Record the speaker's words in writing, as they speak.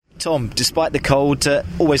Tom, despite the cold,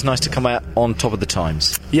 always nice to come out on top of the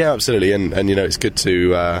times. Yeah, absolutely, and it's good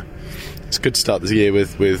to start the year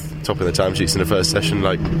with top of the timesheets in the first session,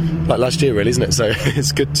 like last year, really, isn't it? So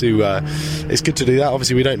it's good to do that.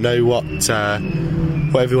 Obviously, we don't know what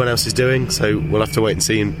everyone else is doing, so we'll have to wait and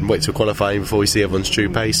see and wait till qualifying before we see everyone's true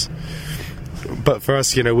pace. But for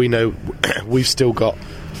us, we know we've still got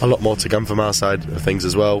a lot more to come from our side of things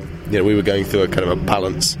as well. We were going through a kind of a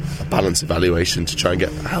balance evaluation to try and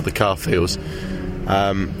get how the car feels,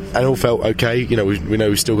 and it all felt okay. We know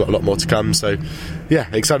we've still got a lot more to come. So yeah,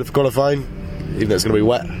 excited for qualifying. Even though it's going to be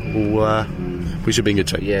wet, we should be in good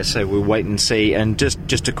shape. Yeah, so we'll wait and see. And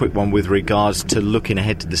just a quick one with regards to looking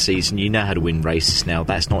ahead to the season. You know how to win races now.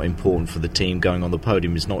 That's not important for the team. Going on the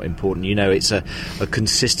podium is not important. It's a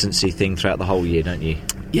consistency thing throughout the whole year, don't you?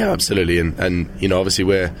 Yeah, absolutely. And obviously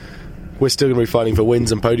we're still going to be fighting for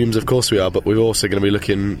wins and podiums, of course we are, but we're also going to be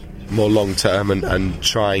looking more long term and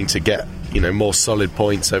trying to get more solid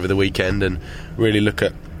points over the weekend and really look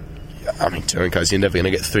at, touring cars, you're never going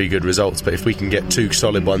to get 3 good results, but if we can get 2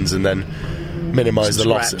 solid ones and then minimise the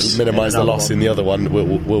loss in the other one,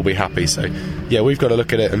 we'll be happy. So yeah, we've got to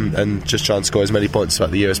look at it and just try and score as many points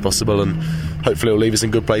throughout the year as possible, and hopefully it'll leave us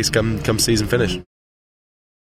in good place come season finish.